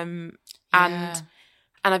 And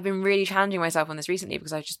I've been really challenging myself on this recently,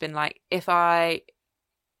 because I've just been like, if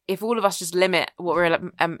all of us just limit what we're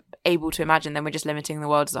able to imagine, then we're just limiting the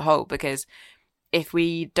world as a whole, because if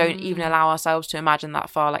we don't even allow ourselves to imagine that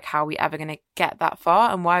far, like how are we ever going to get that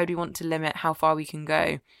far? And why would we want to limit how far we can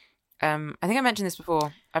go? I think I mentioned this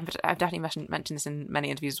before. I've definitely mentioned this in many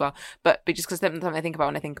interviews as well. But just because something I think about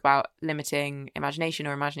when I think about limiting imagination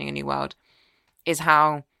or imagining a new world is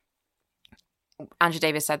how Angela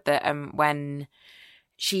Davis said that when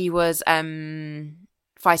she was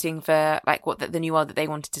fighting for like what the new world that they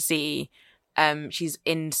wanted to see, she's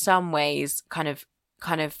in some ways kind of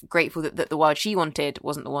grateful that the world she wanted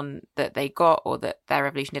wasn't the one that they got, or that their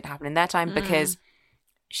revolution didn't happen in their time, because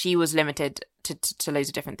she was limited to loads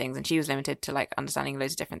of different things, and she was limited to like understanding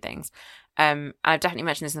loads of different things. And I've definitely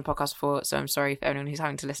mentioned this in the podcast before, so I'm sorry for anyone who's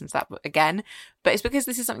having to listen to that again, but it's because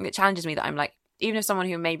this is something that challenges me, that I'm like, even if someone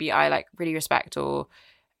who maybe I like really respect, or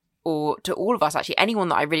to all of us actually, anyone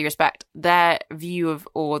that I really respect, their view of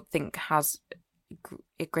or think has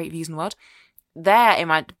great views in the world,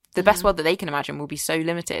 the best world that they can imagine will be so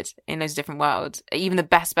limited in those different worlds, even the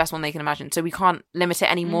best one they can imagine. So we can't limit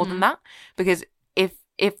it any more than that, because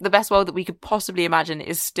if the best world that we could possibly imagine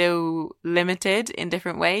is still limited in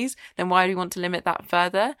different ways, then why do we want to limit that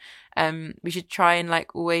further? We should try and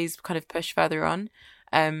like always kind of push further on.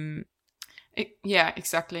 Yeah,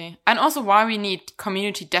 exactly. And also why we need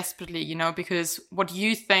community desperately, you know, because what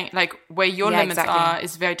you think, like where your limits are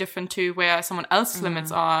is very different to where someone else's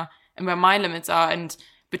limits are and where my limits are. And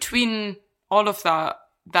between all of that,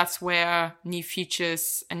 that's where new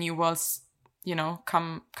futures and new worlds, you know,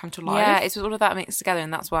 come to life. Yeah, it's all of that mixed together,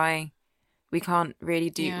 and that's why we can't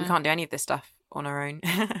really we can't do any of this stuff on our own,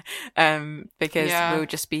 because we'll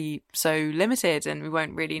just be so limited, and we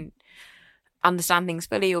won't really understand things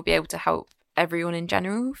fully or be able to help everyone in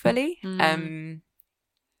general fully. I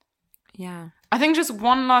think just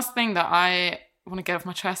one last thing that I want to get off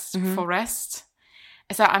my chest for rest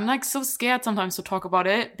is that I'm like so scared sometimes to talk about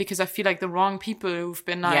it, because I feel like the wrong people who've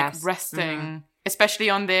been like resting,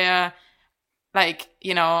 especially on their like,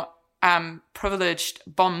 you know, privileged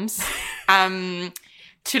bombs, to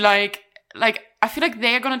like I feel like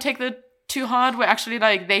they're gonna take the too hard, where actually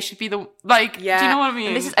like they should be the like do you know what I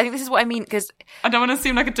mean? And I think this is what I mean, because I don't want to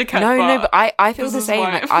seem like a dickhead. But I feel the same.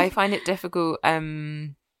 Like, I find it difficult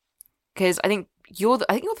because I think you're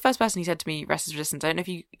the first person who said to me rest is resistance. I don't know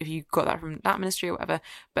if you got that from that ministry or whatever,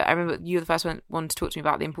 but I remember you were the first one to talk to me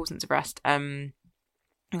about the importance of rest, and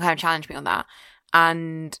kind of challenged me on that.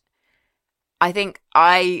 And I think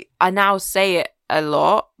I now say it a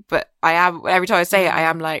lot, but every time I say it I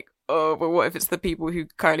am like, oh, but what if it's the people who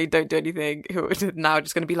currently don't do anything who are now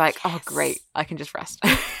just going to be like, oh, great, I can just rest.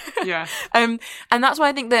 Yeah. And that's why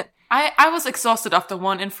I think that I was exhausted after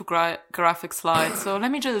one infographic slide, so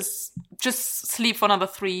let me just sleep for another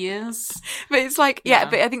 3 years. But it's like,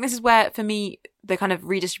 but I think this is where, for me, the kind of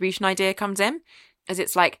redistribution idea comes in, as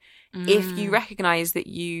it's like, if you recognize that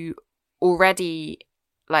you already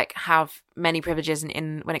like have many privileges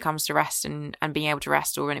in when it comes to rest and being able to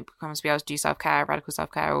rest, or when it comes to be able to do self-care, radical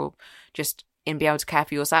self-care, or just in being able to care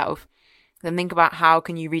for yourself, then think about how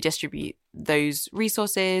can you redistribute those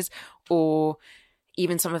resources, or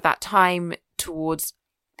even some of that time towards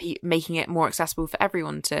making it more accessible for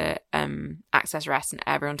everyone to access rest and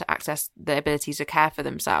everyone to access the ability to care for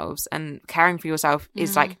themselves. And caring for yourself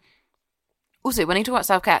is like, also when you talk about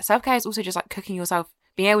self-care is also just like cooking yourself,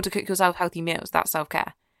 being able to cook yourself healthy meals. That's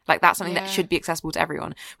self-care. Like that's something that should be accessible to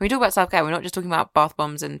everyone. When we talk about self-care, we're not just talking about bath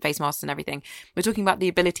bombs and face masks and everything. We're talking about the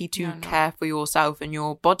ability to care for yourself and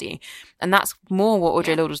your body. And that's more what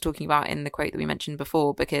Audre Lorde was talking about in the quote that we mentioned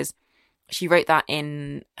before, because she wrote that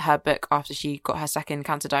in her book after she got her second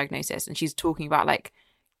cancer diagnosis. And she's talking about like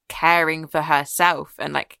caring for herself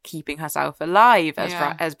and like keeping herself alive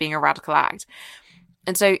as being a radical act.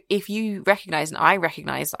 And so if you recognize, and I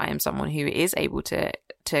recognize I am someone who is able to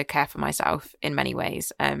care for myself in many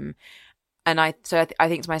ways. And I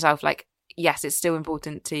think to myself, like, yes, it's still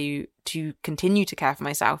important to continue to care for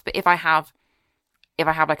myself. But if I have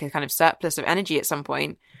like a kind of surplus of energy at some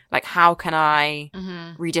point, like how can I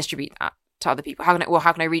redistribute that to other people? How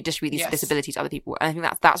can I redistribute this ability to other people? And I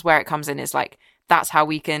think that's where it comes in, is like,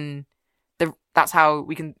 it can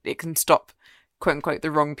stop, quote unquote, the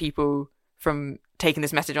wrong people from taking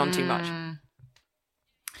this message on too much.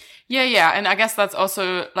 Yeah. And I guess that's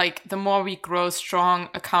also like, the more we grow strong,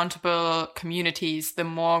 accountable communities, the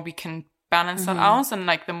more we can balance that out. And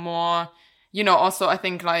like the more, also I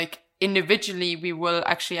think like individually we will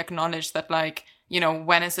actually acknowledge that, like,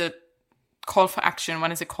 when is it call for action?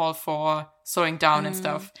 When is it call for slowing down and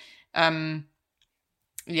stuff? So, and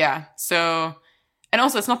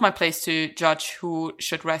also it's not my place to judge who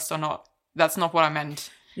should rest or not. That's not what I meant.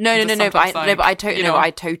 No. But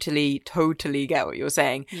I totally get what you're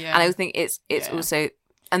saying. Yeah. And I think it's also,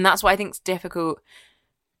 and that's why I think it's difficult,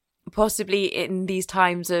 possibly in these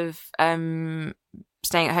times of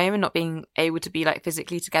staying at home and not being able to be like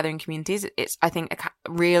physically together in communities. It's, I think,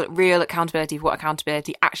 real accountability for what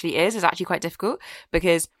accountability actually is actually quite difficult,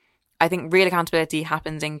 because I think real accountability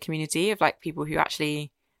happens in community of like people who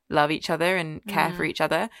actually love each other and care for each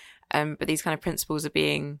other. But these kind of principles are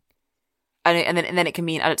being, and then it can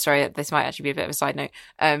mean, sorry, this might actually be a bit of a side note.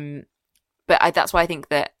 But that's why I think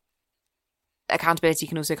that accountability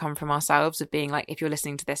can also come from ourselves, of being like, if you're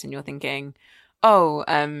listening to this and you're thinking,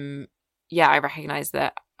 I recognize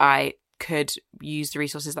that I could use the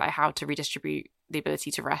resources that I have to redistribute the ability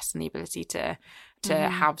to rest and the ability to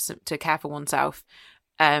have to care for oneself.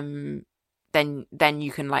 Then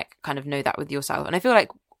you can like kind of know that with yourself. And I feel like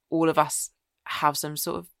all of us have some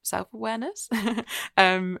sort of self-awareness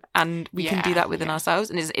and we can do that within ourselves,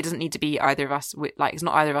 and it doesn't need to be either of us, like it's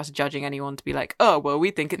not either of us judging anyone to be like, oh well,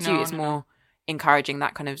 we think it's you. It's more encouraging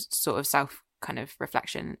that kind of sort of self kind of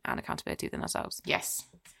reflection and accountability within ourselves. Yes.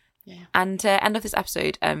 Yeah. And to end off this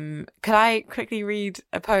episode, could I quickly read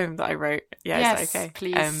a poem that I wrote? Yes, okay,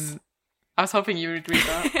 please. I was hoping you would read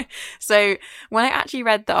that. So when I actually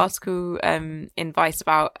read the article in Vice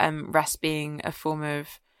about rest being a form of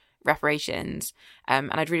reparations,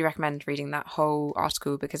 and I'd really recommend reading that whole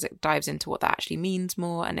article because it dives into what that actually means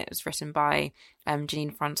more, and it was written by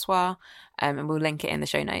Janine Francois, and we'll link it in the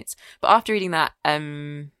show notes. But after reading that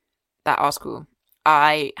article,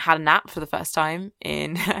 I had a nap for the first time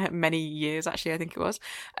in many years, actually. I think it was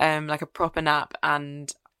like a proper nap,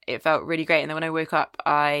 and it felt really great. And then when I woke up,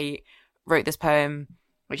 I wrote this poem,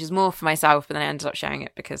 which is more for myself, but then I ended up sharing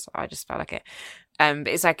it because I just felt like it. But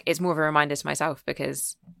it's more of a reminder to myself,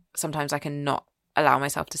 because sometimes I can not allow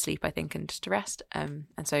myself to sleep, I think, and just to rest. And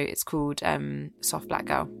so it's called Soft Black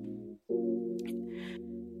Girl.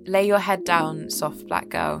 Lay your head down, soft black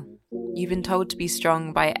girl. You've been told to be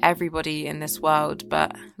strong by everybody in this world,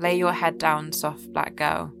 but lay your head down, soft black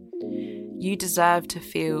girl. You deserve to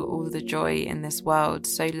feel all the joy in this world,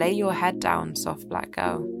 so lay your head down, soft black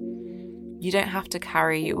girl. You don't have to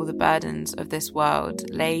carry all the burdens of this world.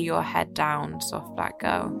 Lay your head down, soft black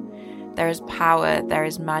girl. There is power, there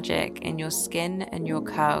is magic in your skin and your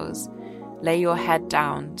curls. Lay your head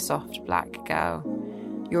down, soft black girl.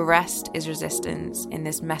 Your rest is resistance in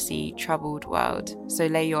this messy, troubled world. So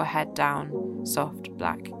lay your head down, soft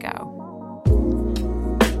black girl.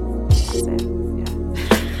 That's it, yeah.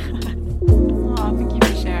 Oh, thank you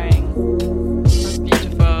for sharing. That's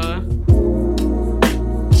beautiful.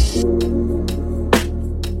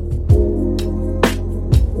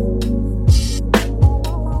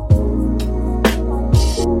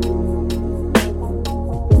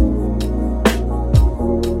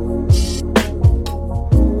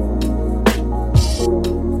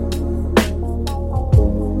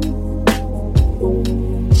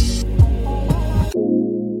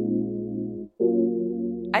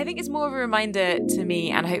 I think it's more of a reminder to me,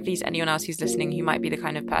 and hopefully to anyone else who's listening who might be the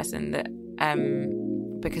kind of person that,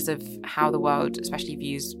 because of how the world especially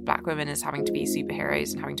views black women as having to be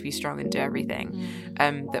superheroes and having to be strong and do everything,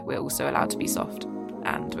 that we're also allowed to be soft.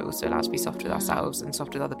 and we're also allowed to be soft with ourselves and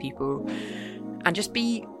soft with other people, and just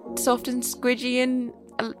be soft and squidgy and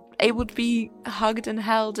able to be hugged and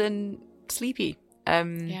held and sleepy.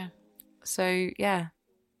 So yeah,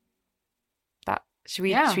 that should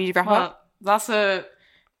we wrap up? That's a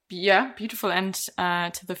beautiful end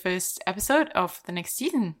to the first episode of the next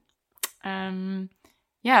season. So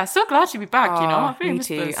glad to be back. I really me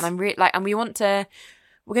too. This. And I'm really and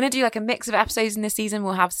we're gonna do like a mix of episodes in this season.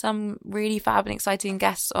 We'll have some really fab and exciting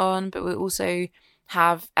guests on, but we'll also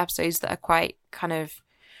have episodes that are quite kind of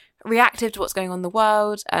reactive to what's going on in the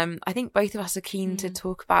world. I think both of us are keen to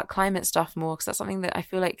talk about climate stuff more, because that's something that I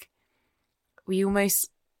feel like we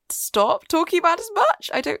almost stop talking about as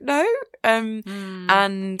much. I don't know.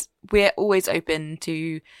 And we're always open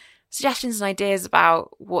to suggestions and ideas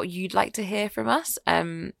about what you'd like to hear from us.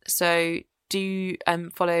 So do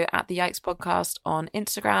follow at the Yikes Podcast on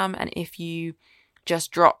Instagram, and if you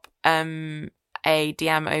just drop a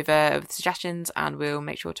DM over with suggestions, and we'll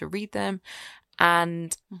make sure to read them.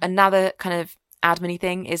 And another kind of admin-y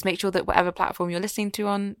thing is make sure that whatever platform you're listening to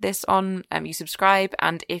on this on, you subscribe.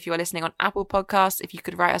 And if you're listening on Apple Podcasts, if you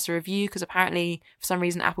could write us a review, because apparently for some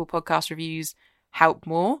reason Apple Podcast reviews help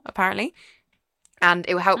more, apparently. And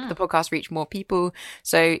it will help the podcast reach more people.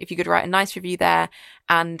 So if you could write a nice review there.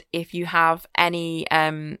 And if you have any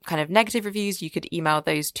kind of negative reviews, you could email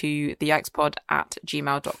those to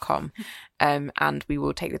theyikespod@gmail.com. And we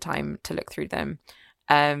will take the time to look through them.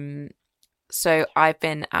 So I've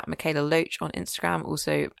been at Michaela Loach on Instagram,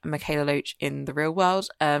 also Michaela Loach in the real world.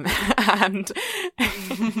 And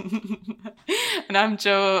I'm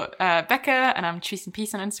Jo Becker, and I'm Trees and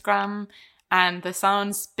Peace on Instagram. And the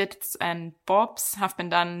sounds, bits and bobs have been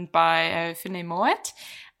done by Finney Moet.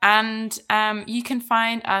 And you can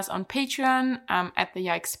find us on Patreon at the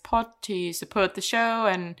Yikes Pod to support the show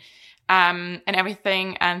and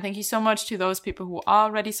everything. And thank you so much to those people who are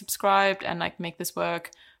already subscribed and like make this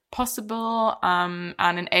work possible and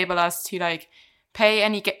enable us to like pay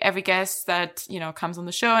every guest that comes on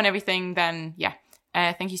the show and everything. Then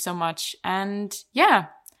thank you so much. And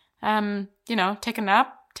take a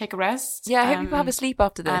nap. Take a rest. I hope you have a sleep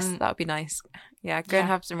after this. That would be nice. Go and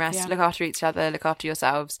have some rest. Look after each other. Look after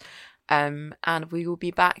yourselves. And we will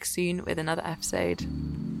be back soon with another episode.